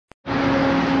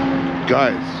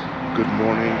Guys, good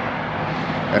morning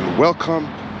and welcome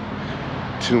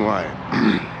to my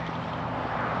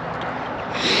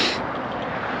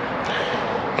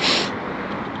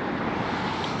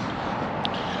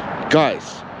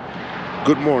guys,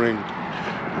 good morning.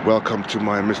 Welcome to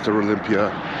my Mr. Olympia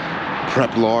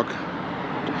prep log.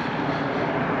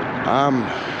 I'm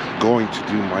going to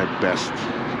do my best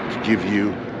to give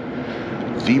you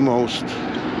the most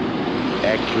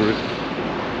accurate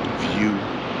view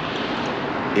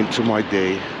into my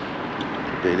daily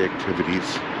activities,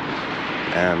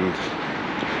 and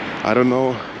I don't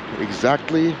know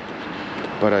exactly,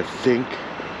 but I think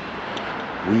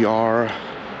we are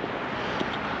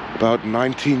about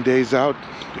 19 days out,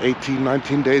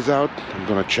 19 days out. I'm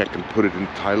gonna check and put it in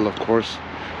the title, of course.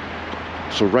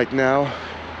 So right now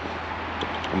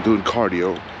I'm doing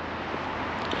cardio.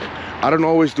 I don't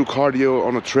always do cardio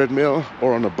on a treadmill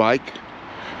or on a bike.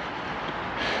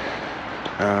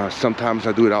 Sometimes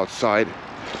I do it outside,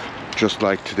 just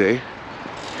like today.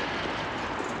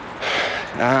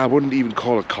 I wouldn't even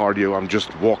call it cardio, I'm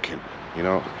just walking, you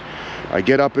know. I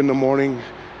get up in the morning,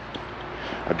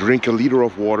 I drink a liter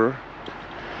of water,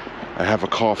 I have a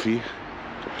coffee,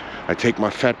 I take my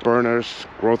fat burners,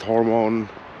 growth hormone,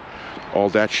 all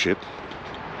that shit,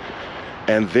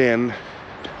 and then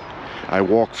I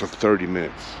walk for 30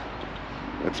 minutes.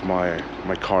 That's my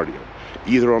cardio,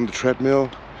 either on the treadmill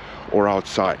or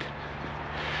outside.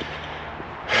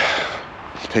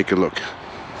 Take a look.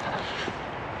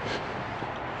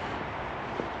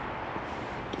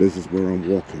 This is where I'm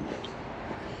walking.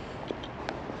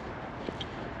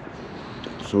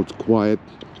 So it's quiet.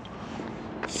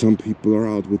 Some people are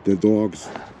out with their dogs.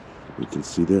 You can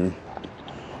see there.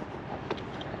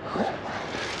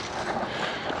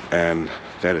 And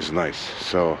that is nice.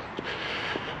 So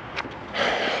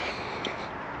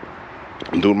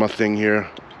I'm doing my thing here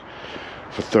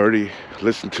for 30,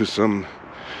 listen to some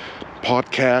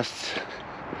podcasts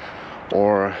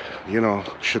or, you know,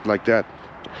 shit like that.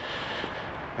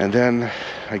 And then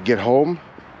I get home,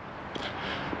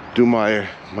 do my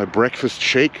breakfast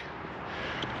shake.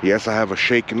 Yes, I have a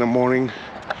shake in the morning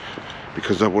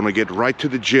because I want to get right to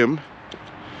the gym.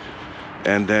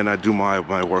 And then I do my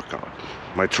workout,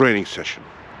 my training session.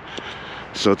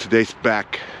 So today's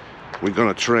back. We're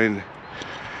gonna train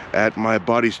at my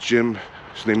buddy's gym.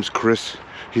 His name's Chris.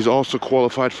 He's also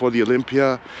qualified for the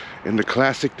Olympia in the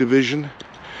classic division.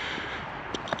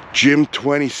 Gym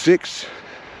 26.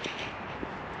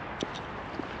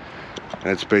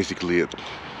 That's basically it.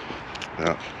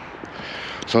 Yeah.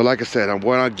 So like I said, I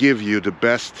want to give you the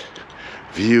best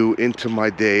view into my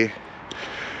day.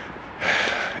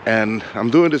 And I'm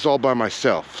doing this all by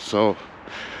myself. So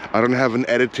I don't have an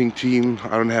editing team.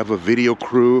 I don't have a video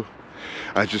crew.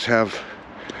 I just have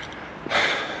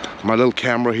my little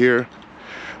camera here,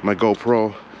 my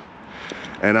GoPro,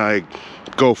 and I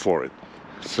go for it.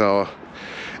 So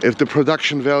if the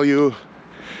production value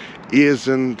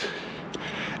isn't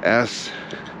as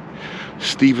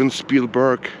Steven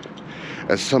Spielberg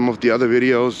as some of the other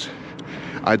videos,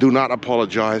 I do not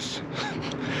apologize.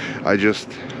 I just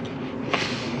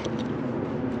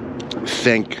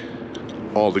thank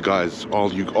all the guys, all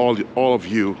of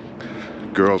you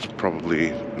girls,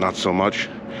 probably not so much,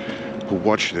 who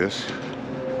watch this,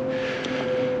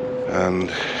 and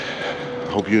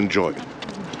hope you enjoy.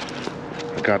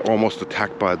 I got almost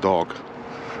attacked by a dog.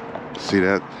 See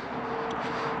that?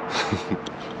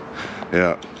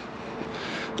 Yeah.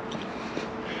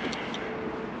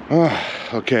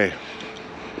 Okay.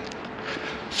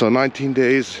 So 19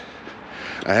 days.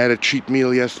 I had a cheat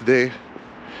meal yesterday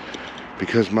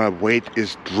because my weight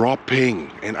is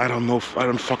dropping, and I don't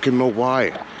fucking know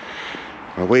why.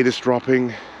 My weight is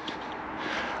dropping.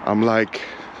 I'm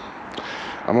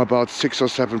about 6 or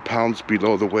 7 pounds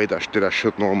below the weight that I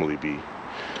should normally be.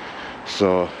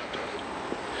 So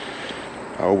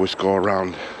I always go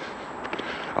around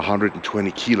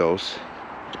 120 kilos.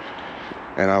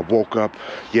 And I woke up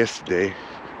yesterday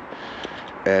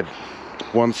at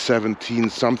 117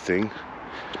 something.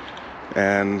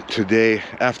 And today,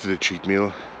 after the cheat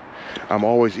meal, I'm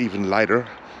always even lighter.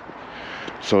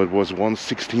 So it was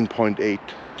 116.8.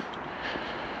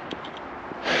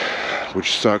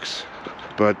 Which sucks,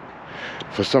 but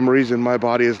for some reason my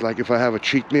body is like, if I have a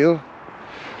cheat meal,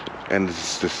 and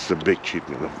this is a big cheat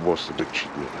meal, it was a big cheat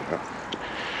meal, yeah?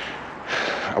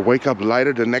 I wake up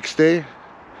lighter the next day,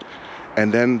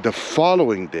 and then the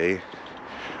following day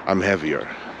I'm heavier.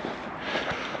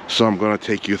 So I'm gonna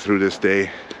take you through this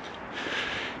day,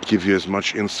 give you as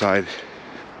much insight.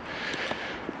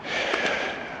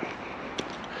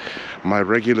 My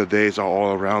regular days are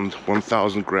all around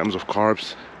 1,000 grams of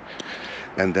carbs,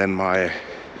 and then my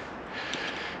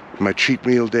My cheat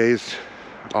meal days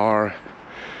are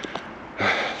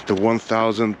the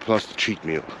 1000 plus the cheat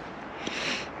meal.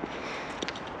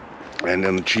 And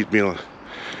in the cheat meal,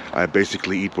 I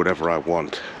basically eat whatever I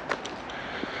want.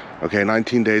 Okay,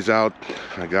 19 days out,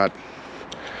 I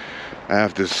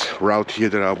have this route here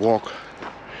that I walk.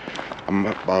 I'm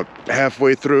about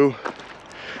halfway through,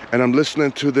 and I'm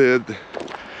listening to the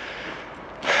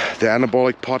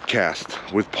Anabolic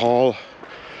podcast with Paul,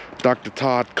 Dr.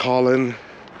 Todd, Colin,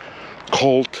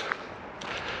 Colt,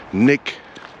 Nick,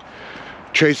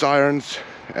 Chase Irons,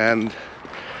 and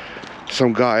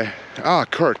some guy,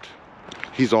 Kurt.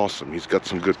 He's awesome. He's got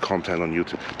some good content on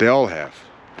YouTube. They all have.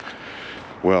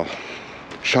 Well,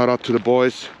 shout out to the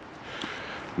boys.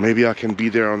 Maybe I can be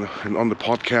there on the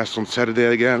podcast on Saturday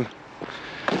again.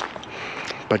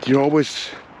 But you're always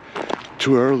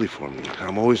too early for me.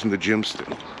 I'm always in the gym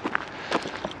still.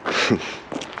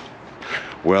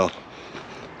 Well,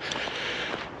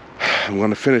 I'm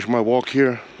gonna finish my walk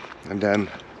here and then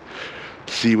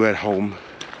see you at home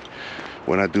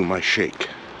when I do my shake.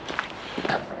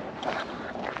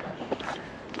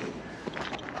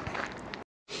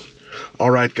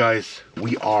 Alright guys,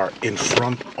 we are in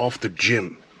front of the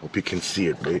gym. Hope you can see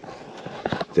it, right?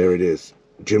 There it is,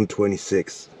 Gym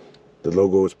 26. The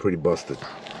logo is pretty busted.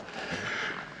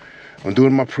 I'm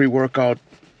doing my pre-workout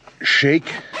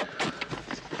shake.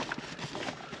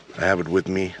 I have it with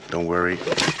me, don't worry.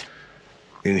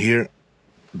 In here,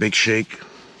 big shake.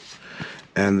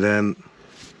 And then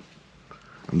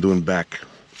I'm doing back.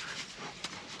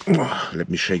 Let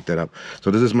me shake that up.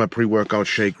 So this is my pre-workout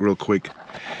shake real quick.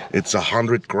 It's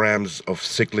 100 grams of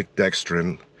cyclic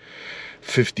dextrin,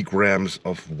 50 grams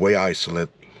of whey isolate,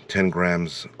 10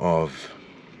 grams of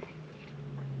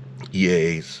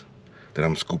EAAs that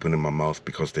I'm scooping in my mouth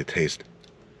because they taste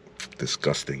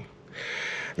disgusting.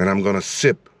 Then I'm gonna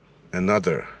sip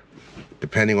another,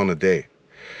 depending on the day,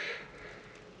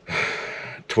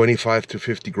 25 to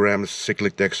 50 grams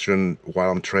cyclic dextrin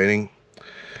while I'm training,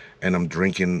 and I'm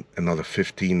drinking another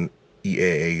 15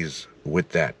 EAAs with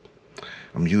that.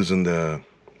 I'm using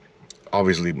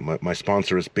obviously my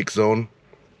sponsor is Big Zone,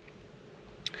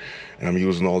 and I'm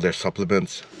using all their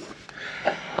supplements.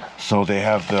 So they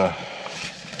have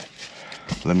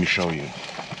let me show you,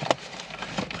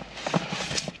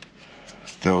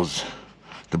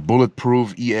 the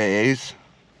bulletproof EAAs,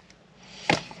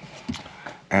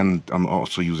 and I'm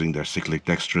also using their cyclic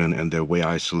dextrin and their whey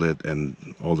isolate and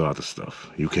all the other stuff.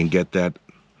 You can get that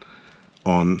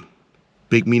on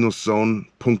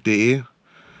big-zone.de.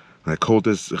 Der Code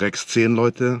ist REX10,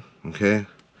 Leute. Okay.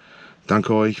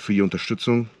 Danke euch für die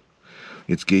Unterstützung.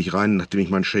 Jetzt gehe ich rein, nachdem ich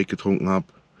meinen Shake getrunken habe,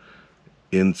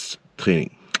 ins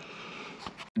Training.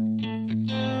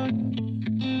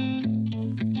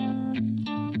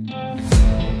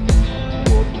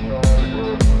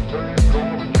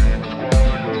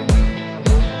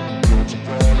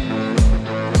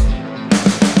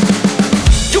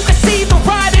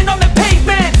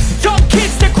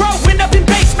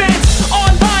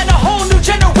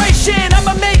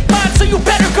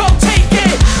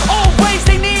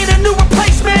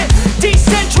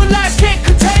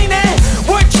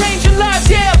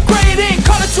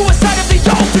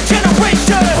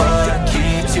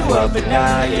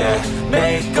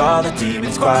 Make all the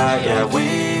demons quiet, yeah.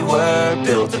 We were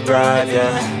built to thrive,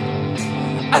 yeah.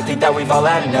 I think that we've all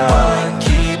had enough. What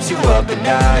keeps you up at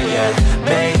night, yeah.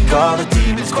 Make all the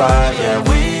demons quiet, yeah.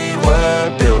 We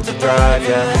were built to thrive,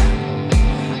 yeah.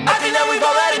 I think that we've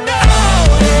all had enough.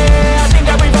 Oh, yeah, I think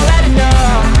that we've all had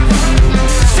enough.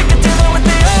 Sick of dealing with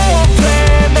the old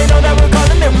plan. They know that we're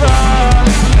calling it wrong.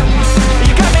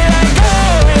 You got me like,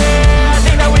 oh yeah, I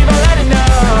think that we've all had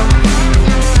enough.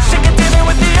 Sick of dealing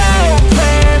with the old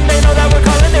plan. They know that we're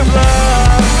calling it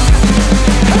wrong.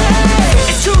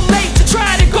 Hey, it's too late to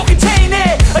try to go contain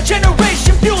it. A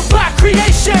generation fueled by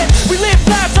creation. We live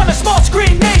lives on a small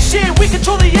screen nation. We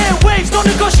control the airwaves, no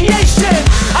negotiation.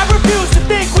 I refuse to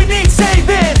think we need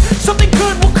saving. Something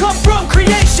good will come from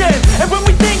creation. And when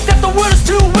we think that the world is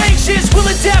too anxious, we'll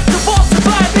adapt, evolve,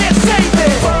 survive and save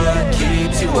it. What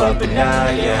keeps you up at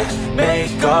night, yeah.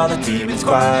 Make all the demons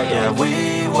quiet, yeah.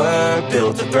 We were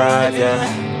built to thrive, yeah.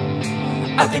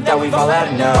 I think that we've all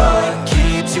had enough. What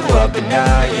keeps you up at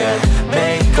night, yeah.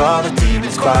 Make all the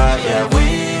demons quiet, yeah.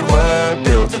 We were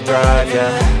built to thrive,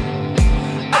 yeah.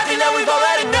 I think that we've all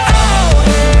had enough. Oh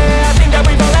yeah, I think that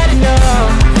we've all had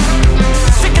enough.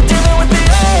 Sick of dealing with the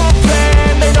old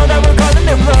plan. They know that we're calling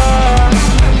it wrong.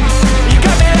 You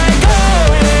got me like,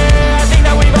 oh yeah, I think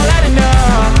that we've all had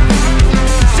enough.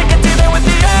 Sick of dealing with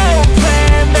the old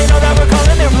plan. They know that we're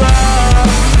calling it wrong.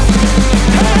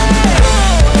 Hey,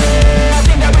 oh yeah, I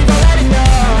think that we've all had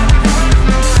enough.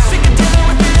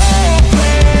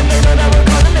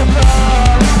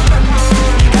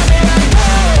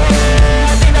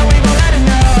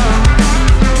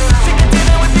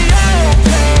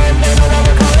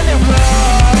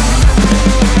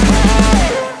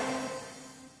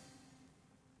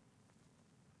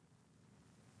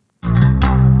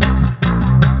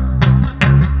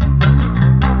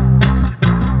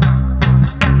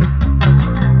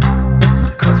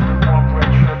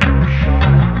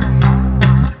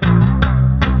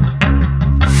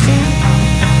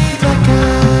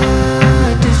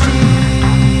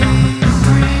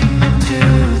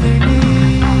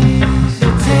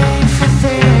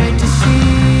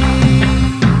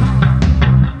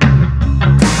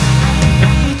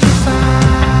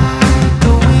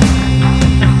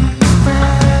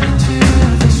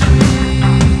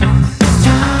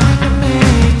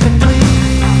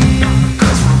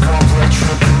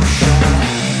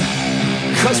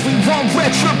 'cause we want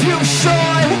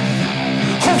retribution.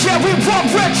 Oh yeah, we want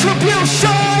retribution.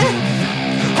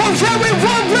 Oh yeah, we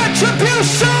want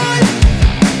retribution.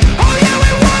 Oh yeah,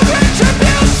 we want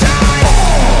retribution.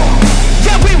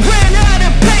 Yeah, we ran out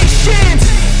of patience.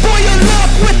 Boil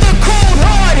up with the cold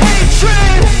hard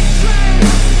hatred.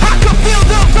 I can feel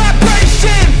the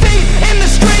vibration. Feet in the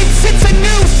streets, it's a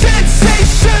new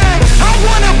sensation. I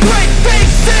wanna break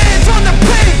faces on the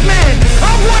pavement.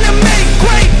 I wanna make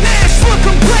greatness look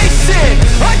complacent.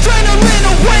 Adrenaline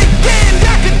awakened,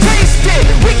 I can taste it.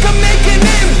 We can make an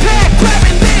impact, grab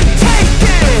and then take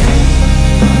it.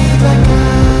 Like a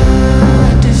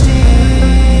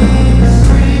disease,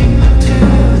 bring them to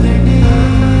their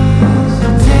knees. No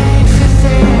pain for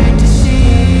their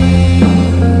disease.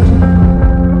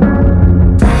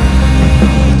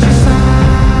 Breathe just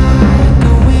like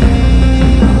a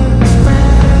wind,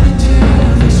 spread into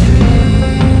the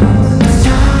streets. It's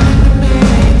time to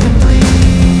make them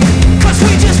bleed. 'Cause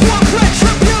we just want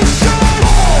retribution.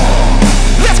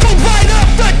 Let's go light up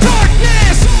the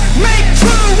darkness. Make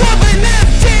true of an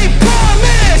empty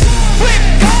promise. Flip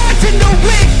cards into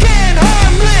weak and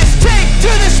harmless. Take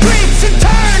to the streets and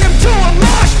turn them to a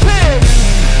mosh pit.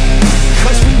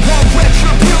 'Cause we want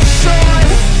retribution.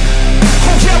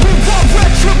 Oh yeah, we want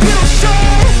retribution.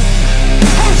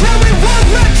 Oh yeah, we want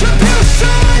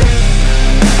retribution.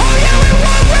 Oh yeah, we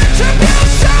want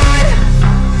retribution.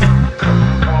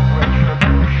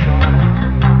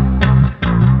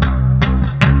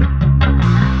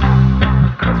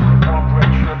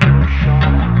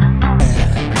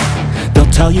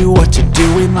 They'll tell you what to do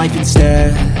in life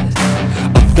instead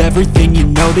of everything you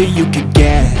know that you could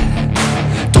get.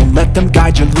 Don't let them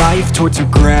guide your life towards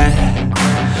regret.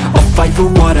 I'll fight for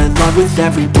what I love with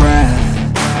every breath.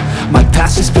 My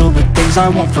past is filled with things I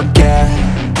won't forget.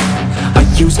 I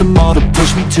use them all to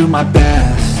push me to my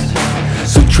best.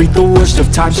 So treat the worst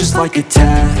of times just like a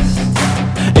test.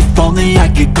 If only I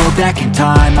could go back in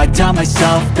time, I'd tell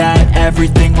myself that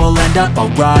everything will end up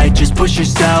alright. Just push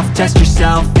yourself, test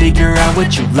yourself, figure out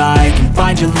what you like, and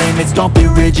find your limits, don't be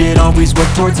rigid, always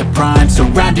work towards a prime.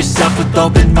 Surround yourself with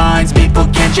open minds, people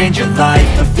can change your life.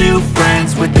 A few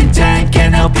friends with intent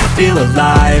can help you feel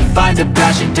alive. Find a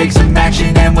passion, take some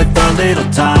action, and with a little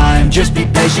time, just be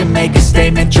patient, make a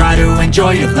statement, try to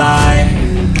enjoy your life.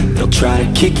 They'll try to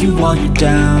kick you while you're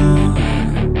down.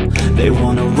 They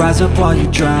wanna rise up while you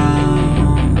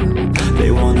drown. They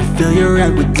wanna fill your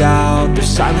head with doubt.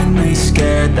 They're silently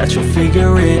scared that you'll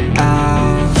figure it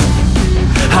out.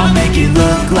 I'll make it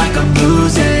look like I'm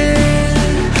losing,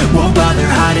 won't bother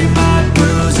hiding my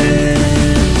bruises.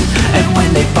 And when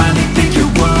they finally think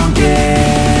you're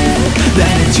wounded,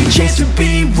 then it's your chance to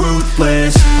be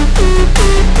ruthless.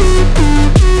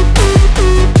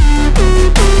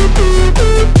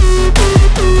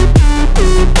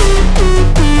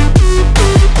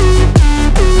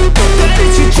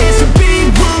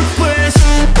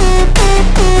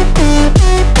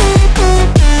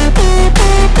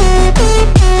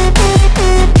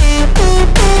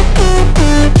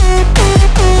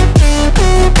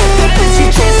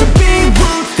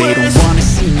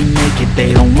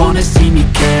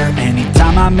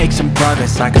 Make some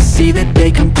progress, I can see that they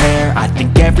compare. I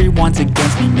think everyone's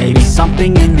against me, maybe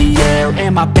something in the air.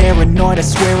 Am I paranoid? I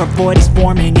swear a void is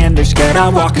forming and they're scared. I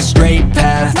walk a straight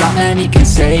path, not many can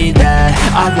say that.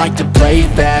 I like to play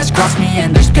fast, cross me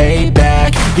and there's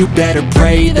payback. You better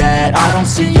pray that I don't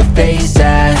see your face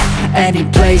at any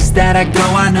place that I go.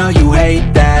 I know you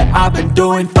hate that. I've been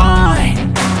doing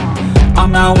fine,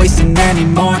 I'm not wasting any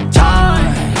more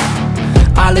time.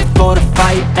 I live for the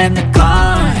fight and the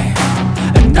climb.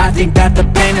 And I think that the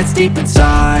pain that's deep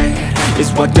inside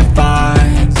is what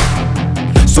defines.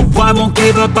 So I won't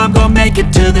give up, I'm gonna make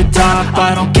it to the top.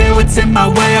 I don't care what's in my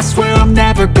way, I swear I'm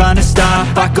never gonna stop.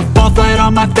 I could fall flat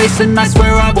on my face and I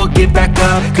swear I will get back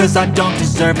up. Cause I don't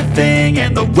deserve a thing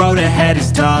and the road ahead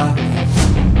is tough.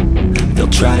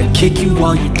 They'll try to kick you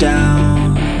while you're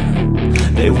down.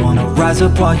 They wanna rise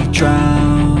up while you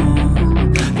drown.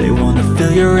 They wanna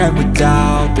fill your head with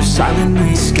doubt. They're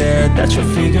silently scared that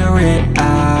you'll figure it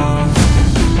out.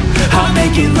 I'll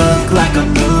make it look like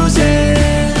I'm losing,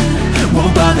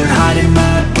 won't bother hiding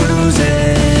my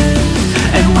bruises.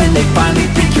 And when they finally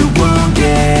think you're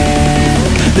wounded,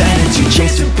 then it's your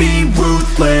chance to be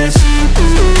ruthless.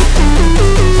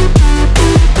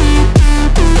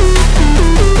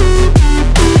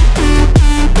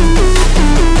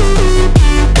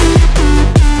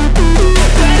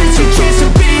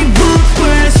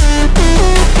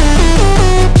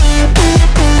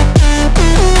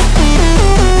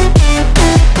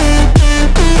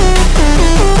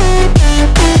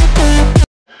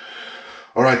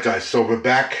 Alright guys, so we're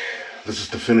back. This is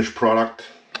the finished product.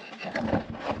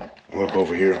 Look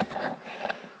over here.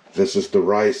 This is the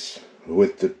rice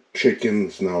with the chicken.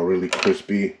 It's now really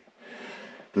crispy.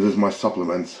 This is my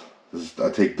supplements. I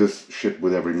take this shit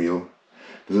with every meal.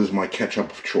 This is my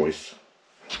ketchup of choice.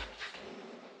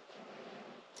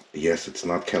 Yes, it's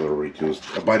not calorie reduced.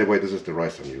 By the way, this is the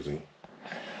rice I'm using.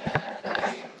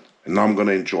 And now I'm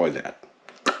gonna enjoy that.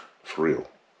 For real.